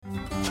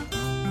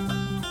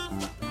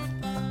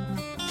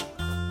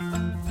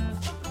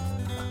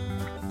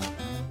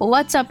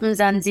What's up,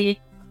 Mzansi?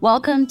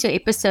 Welcome to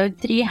episode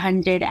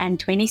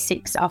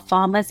 326 of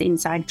Farmers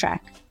Inside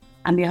Track.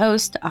 I'm your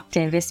host,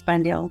 Octavius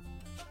Pandil.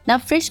 Now,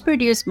 fresh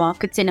produce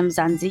markets in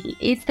Mzansi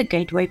is the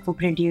gateway for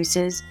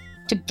producers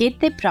to get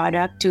their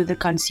product to the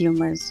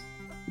consumers.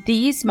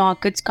 These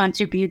markets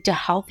contribute to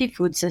healthy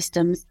food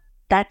systems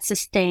that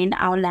sustain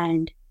our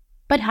land.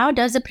 But how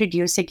does a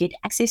producer get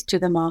access to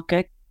the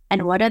market,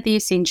 and what are the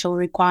essential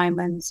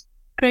requirements?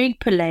 Craig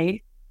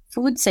Pillay,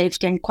 Food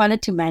Safety and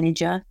Quality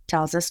Manager,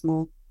 tells us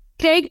more.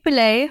 Craig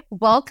Pillay,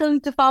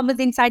 welcome to Farmers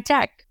Inside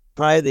Track.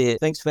 Hi there.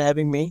 Thanks for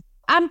having me.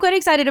 I'm quite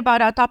excited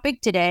about our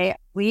topic today.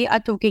 We are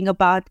talking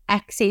about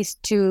access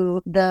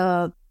to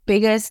the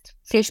biggest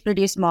fresh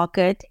produce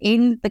market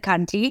in the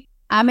country.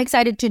 I'm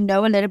excited to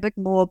know a little bit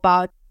more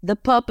about the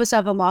purpose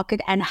of a market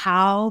and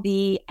how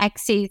the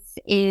access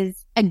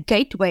is a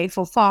gateway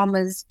for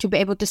farmers to be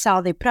able to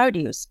sell their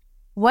produce.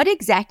 What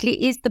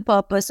exactly is the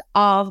purpose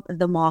of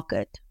the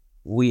market?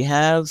 We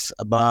have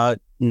about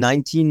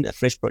 19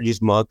 fresh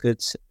produce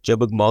markets.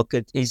 Joburg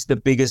market is the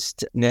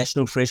biggest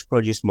national fresh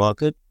produce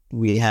market.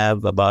 We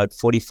have about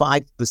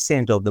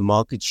 45% of the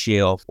market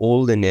share of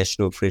all the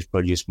national fresh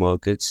produce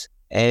markets.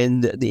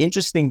 And the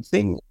interesting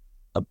thing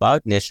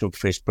about national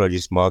fresh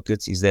produce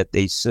markets is that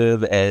they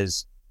serve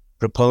as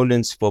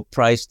proponents for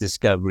price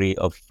discovery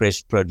of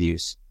fresh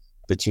produce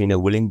between a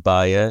willing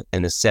buyer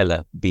and a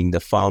seller, being the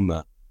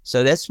farmer.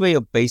 So that's where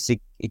your basic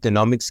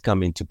economics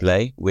come into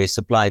play, where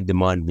supply and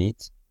demand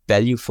meet,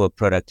 value for a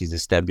product is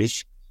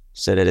established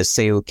so that a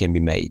sale can be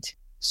made.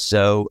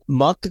 So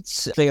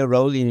markets play a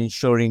role in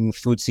ensuring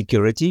food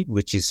security,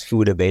 which is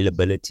food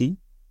availability,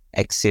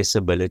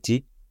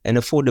 accessibility, and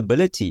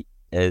affordability,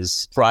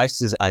 as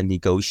prices are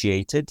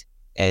negotiated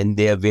and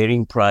there are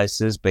varying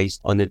prices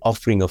based on the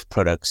offering of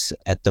products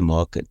at the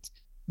market.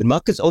 The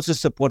markets also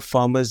support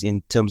farmers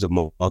in terms of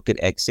market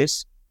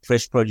access.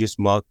 Fresh produce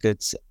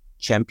markets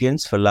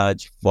champions for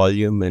large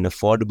volume and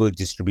affordable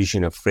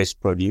distribution of fresh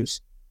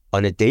produce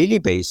on a daily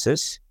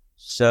basis.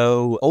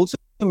 So also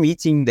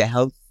meeting the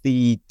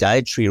healthy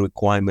dietary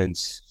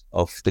requirements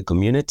of the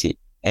community.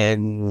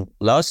 And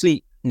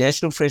lastly,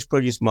 national fresh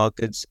produce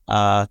markets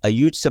are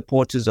huge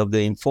supporters of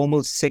the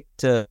informal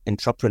sector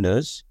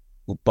entrepreneurs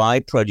who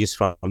buy produce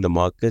from the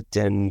market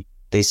and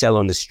they sell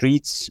on the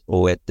streets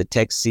or at the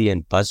taxi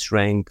and bus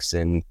ranks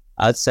and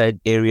outside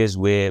areas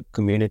where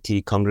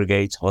community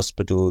congregates,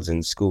 hospitals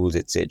and schools,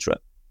 etc.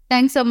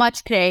 Thanks so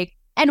much, Craig.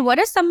 And what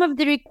are some of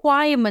the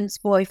requirements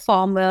for a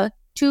farmer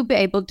to be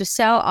able to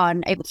sell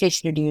on a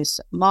fresh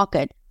produce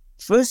market?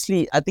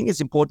 Firstly, I think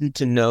it's important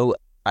to know,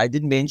 I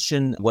did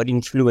mention what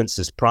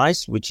influences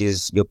price, which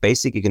is your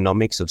basic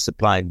economics of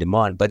supply and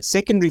demand. But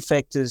secondary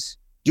factors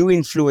do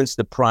influence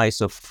the price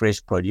of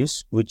fresh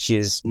produce, which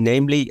is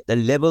namely the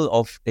level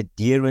of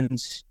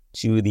adherence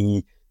to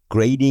the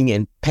grading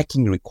and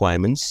packing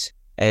requirements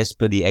as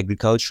per the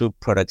Agricultural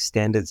Product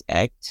Standards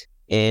Act.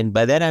 And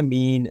by that, I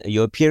mean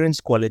your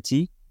appearance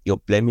quality, your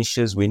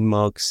blemishes, wind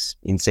marks,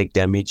 insect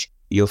damage,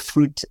 your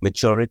fruit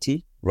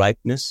maturity,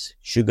 ripeness,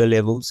 sugar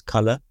levels,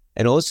 color,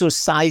 and also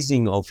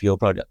sizing of your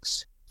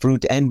products,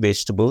 fruit and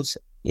vegetables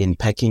in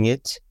packing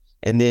it,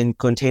 and then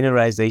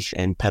containerization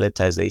and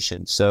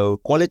palletization. So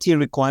quality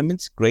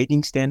requirements,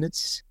 grading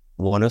standards,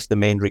 one of the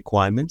main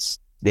requirements.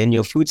 Then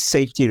your food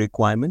safety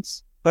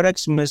requirements.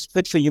 Products must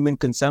fit for human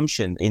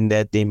consumption in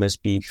that they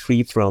must be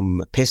free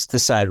from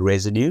pesticide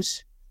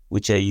residues,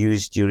 which are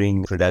used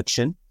during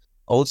production.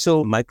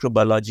 Also,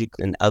 microbiological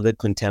and other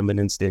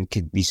contaminants then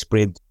could be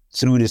spread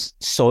through the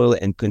soil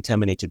and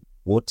contaminated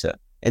water.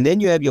 And then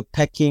you have your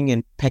packing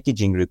and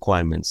packaging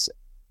requirements.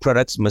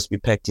 Products must be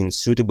packed in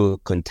suitable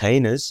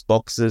containers,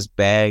 boxes,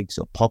 bags,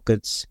 or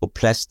pockets, or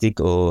plastic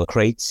or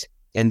crates.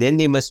 And then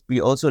they must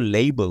be also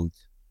labeled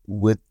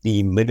with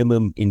the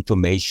minimum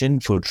information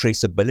for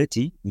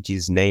traceability, which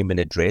is name and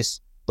address,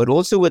 but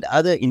also with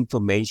other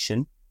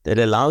information that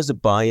allows the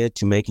buyer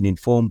to make an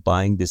informed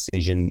buying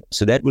decision.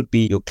 So that would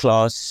be your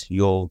class,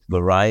 your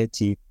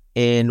variety,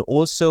 and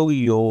also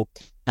your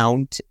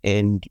count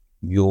and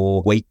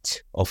your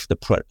weight of the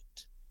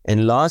product.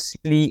 And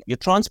lastly, your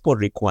transport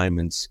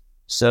requirements.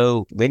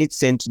 So when it's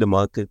sent to the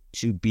market,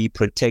 to be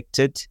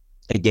protected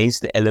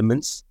against the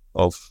elements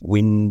of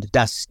wind,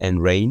 dust,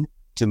 and rain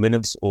to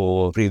minimize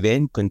or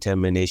prevent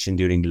contamination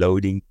during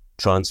loading,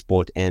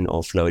 transport, and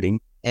offloading.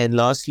 And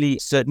lastly,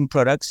 certain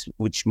products,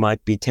 which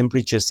might be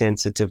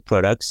temperature-sensitive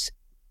products,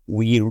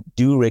 we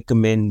do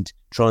recommend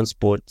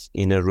transport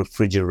in a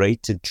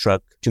refrigerated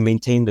truck to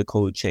maintain the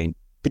cold chain,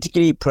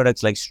 particularly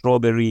products like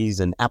strawberries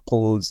and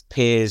apples,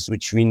 pears,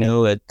 which we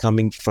know are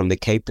coming from the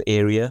Cape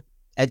area.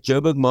 At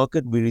Joburg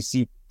Market, we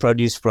receive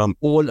produce from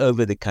all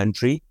over the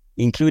country,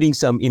 including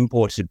some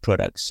imported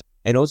products.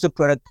 And also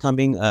product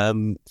coming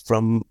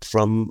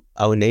from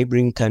our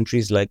neighboring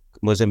countries like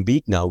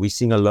Mozambique now. We're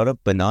seeing a lot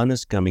of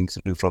bananas coming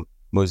through from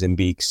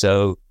Mozambique.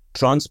 So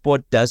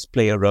transport does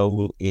play a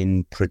role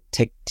in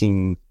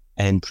protecting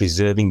and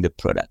preserving the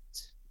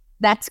product.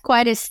 That's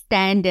quite a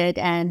standard,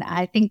 and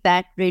I think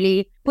that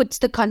really puts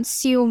the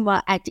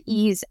consumer at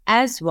ease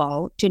as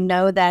well to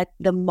know that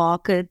the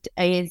market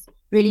is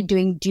really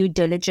doing due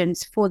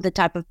diligence for the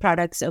type of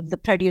products of the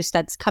produce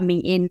that's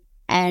coming in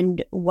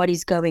and what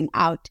is going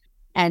out.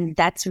 And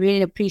that's really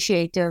an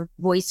appreciative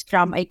voice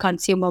from a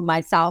consumer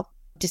myself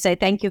to say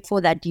thank you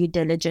for that due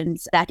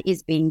diligence that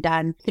is being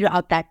done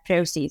throughout that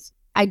process.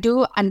 I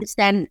do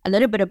understand a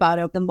little bit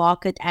about the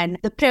market and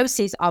the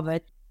process of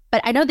it,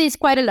 but I know there's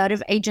quite a lot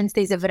of agents.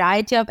 There's a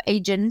variety of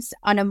agents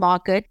on a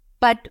market.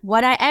 But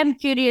what I am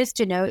curious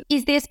to know,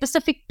 is there a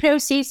specific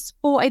process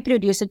for a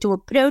producer to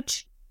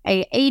approach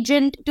an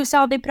agent to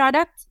sell their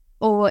product?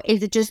 Or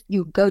is it just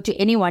you go to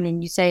anyone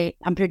and you say,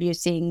 I'm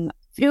producing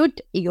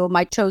fruit, you're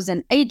my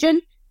chosen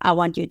agent, I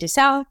want you to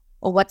sell?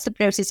 Or what's the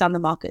process on the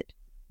market?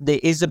 There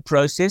is a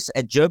process.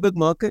 At Joburg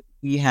Market,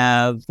 we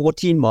have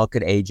 14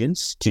 market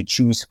agents to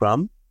choose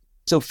from.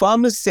 So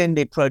farmers send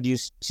their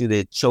produce to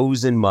their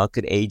chosen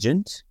market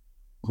agent,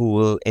 who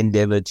will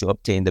endeavor to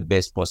obtain the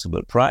best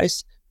possible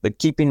price. But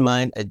keep in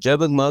mind, at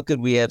Joburg Market,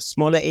 we have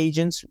smaller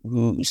agents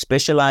who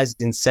specialize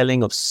in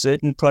selling of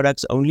certain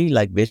products only,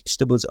 like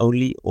vegetables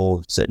only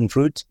or certain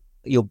fruit.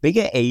 Your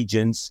bigger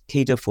agents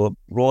cater for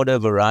a broader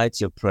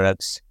variety of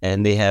products,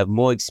 and they have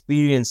more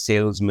experienced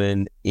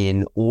salesmen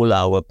in all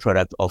our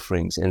product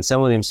offerings. And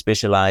some of them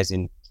specialize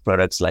in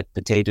products like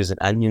potatoes and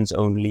onions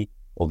only,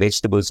 or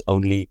vegetables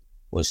only,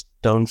 or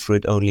stone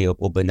fruit only,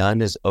 or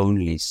bananas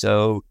only.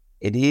 So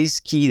it is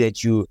key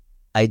that you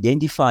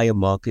identify a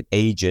market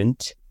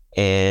agent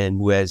and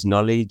who has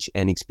knowledge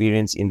and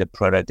experience in the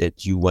product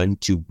that you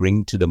want to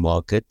bring to the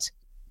market.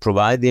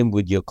 Provide them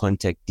with your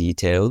contact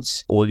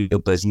details, all your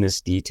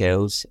business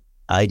details,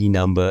 ID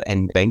number,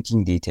 and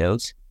banking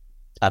details.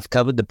 I've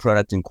covered the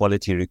product and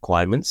quality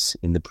requirements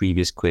in the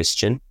previous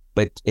question,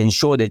 but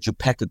ensure that you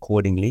pack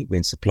accordingly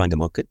when supplying the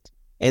market.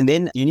 And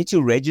then you need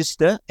to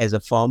register as a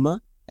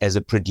farmer, as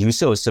a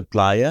producer or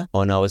supplier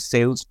on our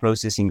sales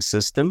processing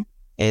system.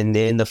 And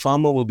then the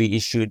farmer will be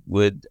issued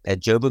with,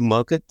 at Joburg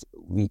Market,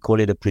 we call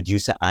it a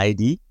producer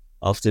ID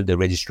after the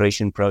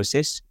registration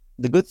process.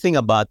 The good thing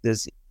about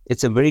this,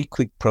 it's a very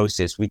quick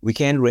process. We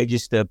can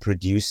register a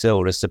producer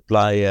or a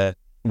supplier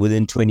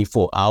within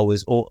 24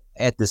 hours or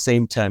at the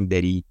same time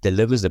that he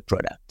delivers the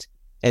product.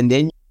 And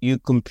then you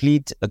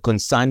complete a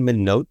consignment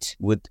note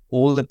with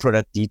all the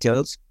product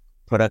details,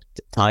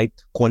 product type,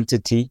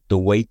 quantity, the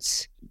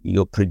weights,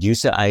 your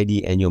producer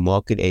ID and your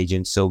market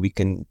agent, so we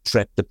can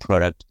track the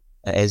product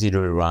as it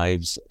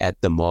arrives at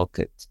the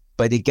market.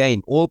 But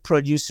again, all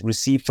produce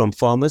received from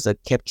farmers are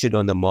captured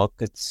on the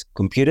market's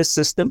computer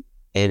system,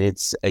 and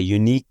it's a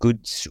unique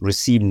goods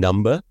received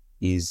number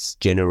is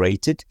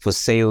generated for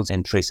sales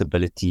and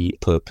traceability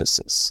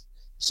purposes.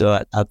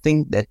 So I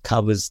think that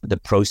covers the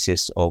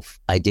process of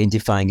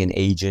identifying an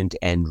agent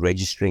and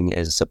registering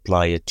as a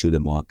supplier to the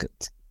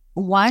market.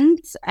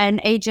 Once an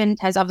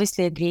agent has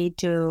obviously agreed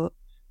to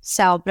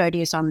sell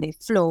produce on their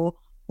floor,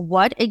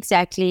 what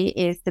exactly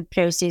is the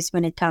process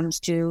when it comes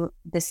to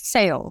the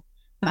sale?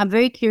 I'm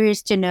very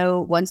curious to know,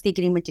 once the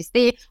agreement is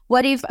there,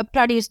 what if a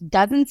produce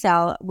doesn't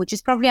sell, which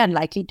is probably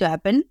unlikely to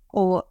happen,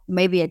 or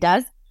maybe it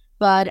does,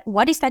 but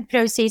what is that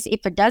process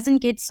if it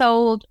doesn't get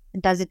sold?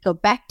 Does it go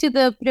back to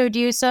the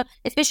producer?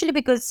 Especially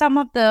because some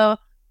of the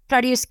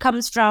produce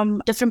comes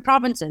from different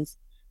provinces,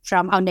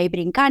 from our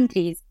neighboring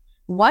countries.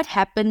 What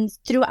happens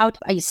throughout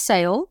a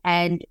sale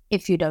and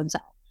if you don't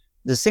sell?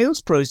 The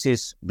sales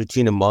process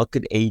between a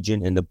market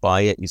agent and a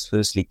buyer is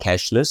firstly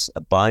cashless.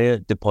 A buyer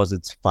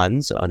deposits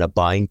funds on a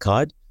buying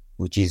card,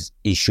 which is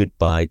issued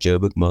by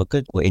Joburg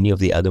Market or any of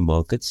the other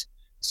markets.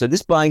 So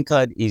this buying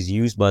card is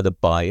used by the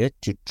buyer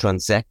to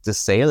transact the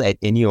sale at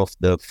any of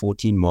the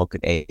 14 market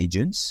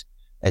agents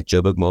at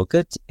Joburg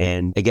Market.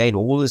 And again,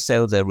 all the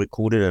sales are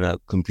recorded on a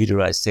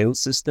computerized sales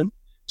system.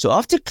 So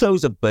after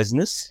close of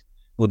business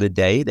for the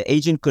day, the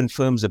agent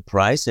confirms the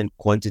price and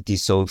quantity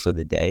sold for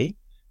the day.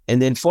 And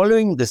then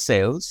following the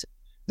sales,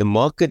 the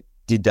market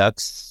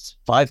deducts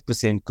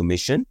 5%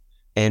 commission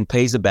and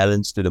pays the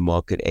balance to the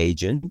market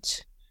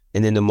agent.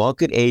 And then the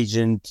market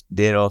agent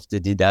thereafter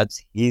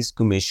deducts his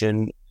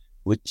commission,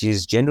 which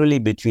is generally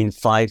between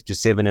 5 to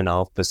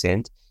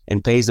 7.5%,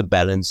 and pays the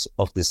balance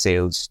of the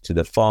sales to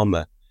the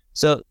farmer.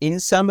 So in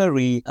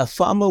summary, a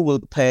farmer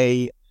will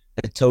pay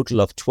a total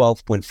of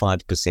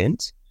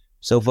 12.5%.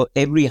 So for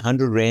every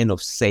 100 Rand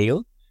of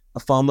sale, a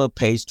farmer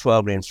pays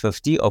 12 Rand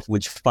 50, of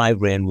which 5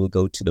 Rand will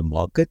go to the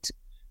market.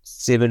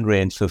 7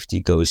 Rand 50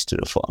 goes to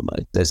the farmer,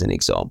 as an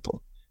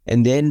example.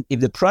 And then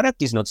if the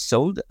product is not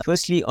sold,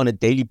 firstly, on a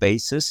daily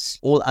basis,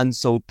 all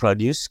unsold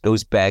produce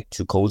goes back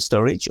to cold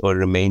storage or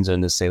remains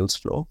on the sales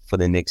floor for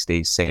the next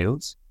day's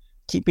sales.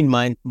 Keep in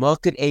mind,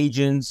 market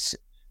agents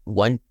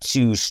want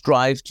to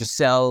strive to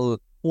sell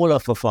all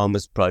of a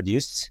farmer's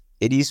produce.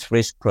 It is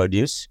fresh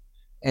produce,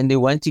 and they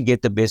want to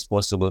get the best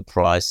possible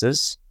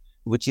prices,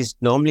 which is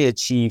normally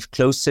achieved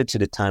closer to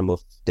the time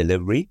of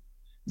delivery.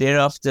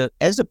 Thereafter,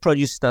 as the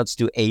produce starts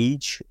to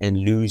age and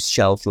lose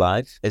shelf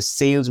life, a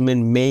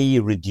salesman may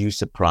reduce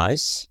the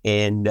price.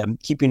 And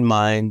keep in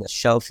mind,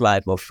 shelf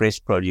life of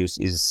fresh produce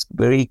is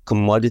very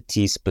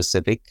commodity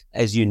specific.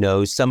 As you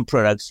know, some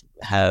products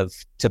have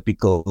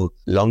typical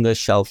longer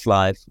shelf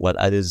life, while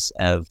others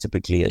have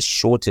typically a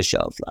shorter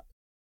shelf life.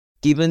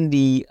 Given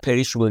the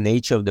perishable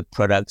nature of the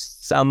products,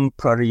 some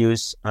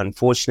produce,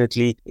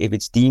 unfortunately, if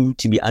it's deemed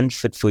to be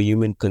unfit for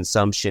human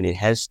consumption, it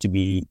has to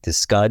be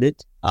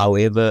discarded.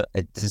 However,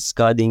 a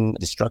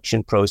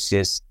destruction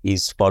process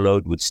is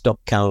followed with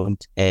stock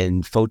count,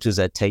 and photos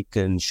are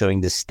taken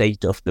showing the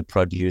state of the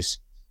produce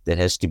that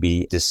has to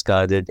be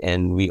discarded.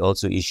 And we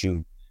also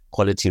issue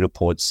quality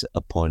reports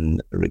upon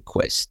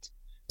request.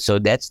 So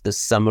that's the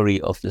summary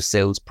of the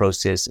sales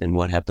process and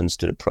what happens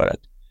to the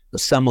product.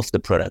 Some of the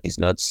product is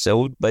not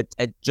sold, but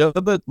at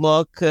Joburg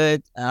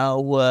Market,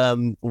 our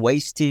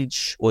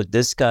wastage or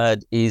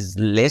discard is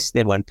less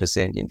than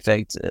 1%. In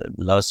fact,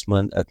 last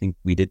month, I think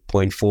we did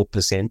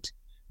 0.4%.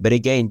 But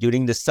again,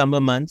 during the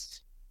summer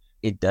months,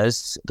 it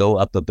does go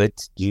up a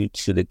bit due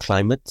to the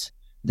climate,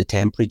 the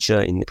temperature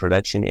in the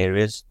production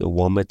areas, the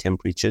warmer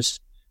temperatures.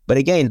 But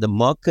again, the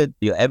market,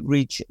 your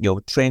average,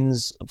 your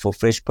trends for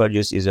fresh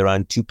produce is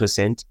around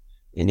 2%.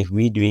 And if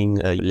we're doing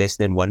less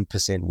than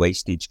 1%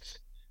 wastage,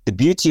 the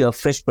beauty of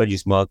fresh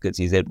produce markets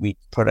is that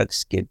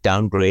products get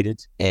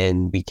downgraded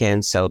and we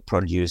can sell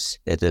produce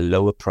at a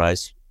lower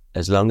price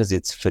as long as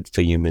it's fit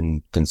for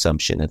human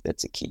consumption.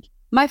 That's a key.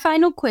 My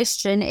final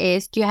question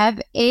is, do you have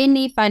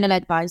any final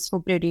advice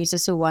for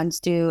producers who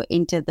wants to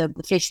enter the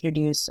fresh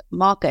produce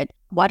market?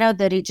 What are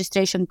the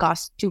registration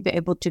costs to be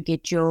able to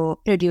get your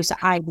producer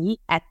ID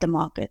at the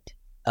market?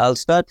 I'll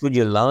start with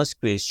your last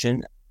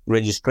question.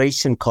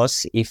 Registration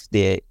costs, if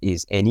there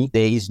is any,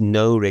 there is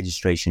no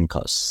registration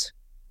costs.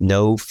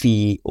 No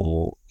fee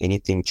or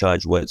anything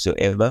charged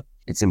whatsoever.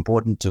 It's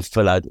important to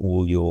fill out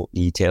all your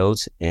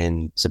details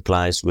and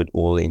supply us with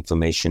all the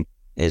information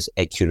as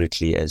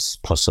accurately as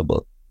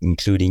possible,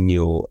 including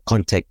your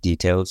contact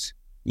details,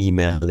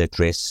 email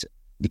address,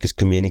 because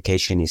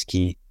communication is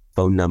key,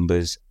 phone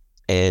numbers.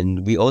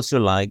 And we also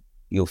like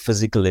your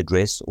physical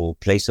address or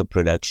place of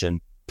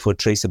production for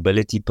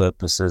traceability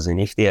purposes.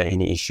 And if there are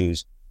any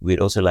issues,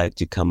 we'd also like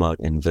to come out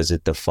and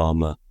visit the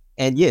farmer.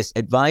 And yes,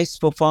 advice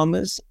for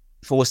farmers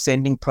for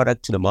sending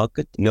product to the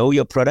market: know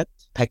your product,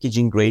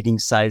 packaging, grading,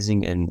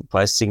 sizing, and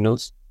price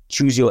signals.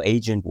 Choose your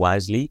agent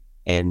wisely,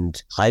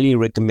 and highly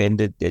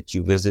recommended that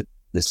you visit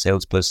the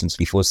salespersons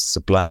before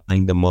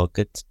supplying the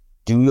market.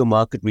 Do your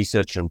market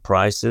research on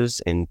prices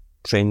and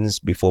trends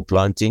before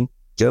planting.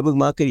 Joburg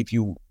Market, if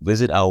you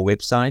visit our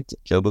website,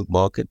 Joburg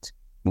Market,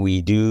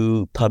 we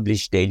do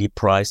publish daily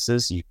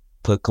prices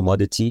per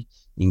commodity,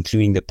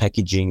 including the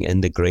packaging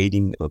and the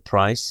grading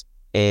price.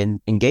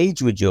 And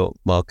engage with your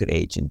market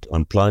agent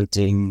on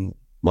planting,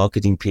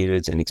 marketing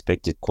periods, and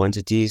expected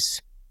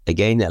quantities.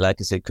 Again, like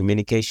I said,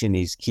 communication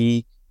is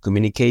key.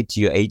 Communicate to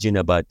your agent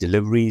about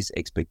deliveries,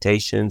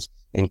 expectations,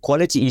 and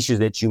quality issues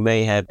that you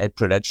may have at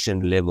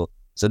production level,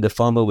 so the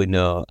farmer would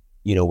know,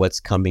 what's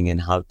coming and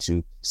how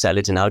to sell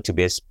it and how to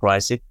best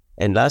price it.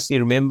 And lastly,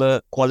 remember,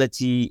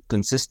 quality,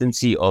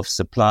 consistency of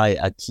supply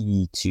are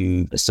key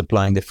to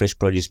supplying the fresh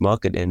produce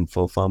market and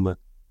for a farmer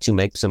to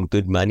make some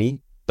good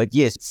money. But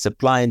yes,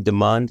 supply and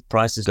demand,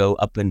 prices go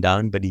up and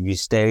down. But if you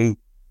stay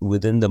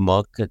within the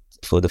market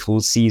for the full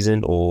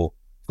season or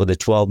for the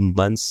 12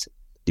 months,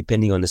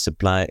 depending on the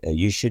supply,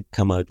 you should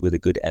come out with a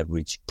good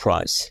average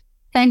price.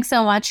 Thanks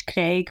so much,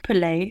 Craig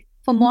Pillay.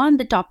 For more on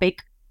the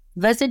topic,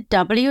 visit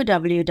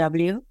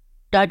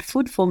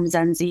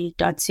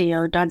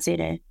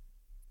www.foodformzansi.co.za.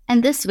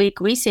 And this week,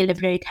 we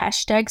celebrate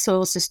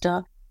 #Soil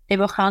Sister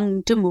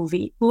Lebogang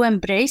Dumuvi, who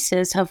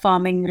embraces her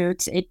farming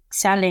roots,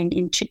 excelling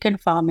in chicken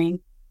farming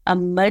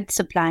amid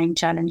supplying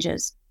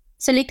challenges.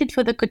 Selected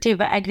for the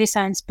Koteva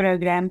Agri-Science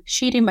program,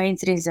 she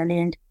remains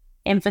resilient,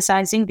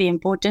 emphasizing the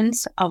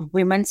importance of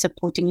women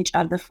supporting each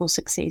other for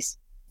success.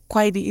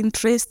 Quite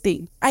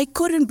interesting. I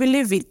couldn't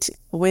believe it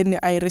when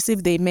I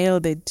received the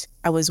email that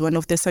I was one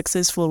of the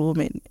successful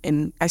women.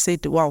 And I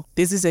said, wow,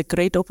 this is a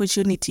great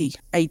opportunity.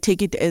 I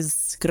take it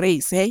as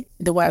grace. Hey?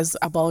 There was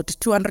about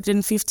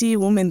 250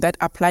 women that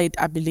applied,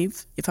 I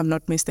believe, if I'm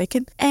not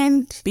mistaken.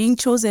 And being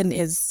chosen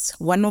as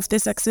one of the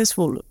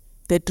successful,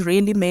 that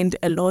really meant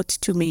a lot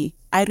to me.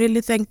 I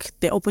really thank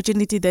the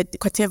opportunity that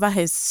Koteva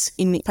has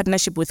in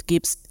partnership with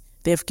Gibbs.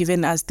 They've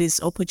given us this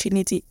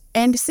opportunity.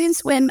 And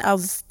since when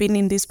I've been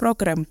in this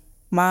program,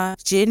 my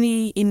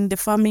journey in the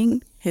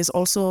farming has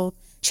also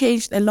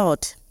changed a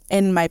lot.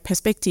 And my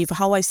perspective,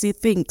 how I see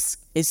things,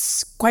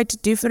 is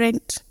quite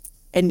different.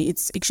 And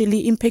it's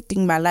actually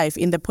impacting my life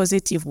in the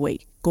positive way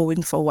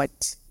going forward.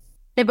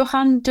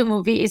 Lebogang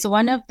Dumuvi is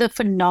one of the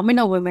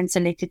phenomenal women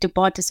selected to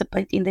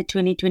participate in the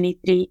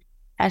 2023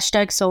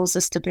 #Soul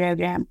Sister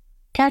program.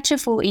 Catch a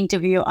full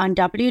interview on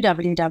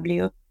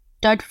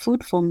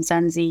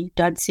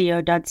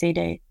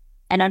www.foodformzansi.co.za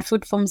and on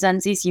Food for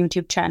Mzansi's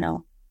YouTube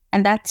channel.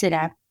 And that's it.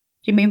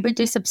 Remember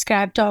to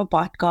subscribe to our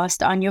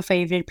podcast on your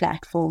favorite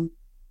platform.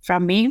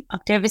 From me,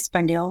 Octavius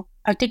Pandil,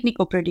 our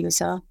technical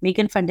producer,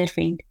 Megan van der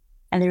Vent,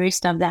 and the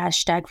rest of the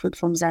 #Food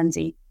for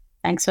Mzansi.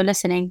 Thanks for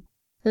listening.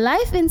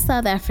 Life in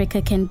South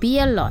Africa can be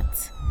a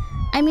lot.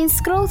 I mean,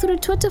 scroll through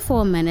Twitter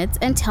for a minute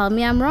and tell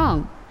me I'm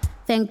wrong.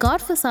 Thank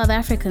God for South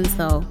Africans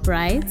though,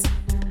 right?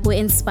 We're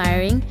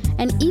inspiring,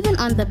 and even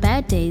on the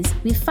bad days,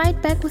 we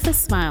fight back with a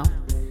smile.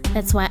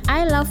 That's why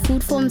I love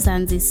Food for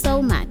Mzansi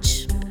so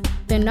much.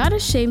 They're not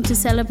ashamed to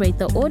celebrate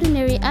the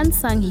ordinary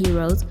unsung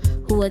heroes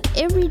who work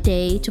every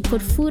day to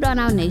put food on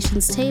our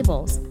nation's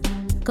tables.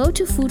 Go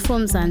to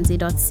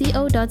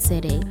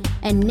foodformzansi.co.za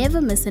and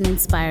never miss an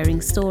inspiring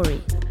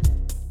story.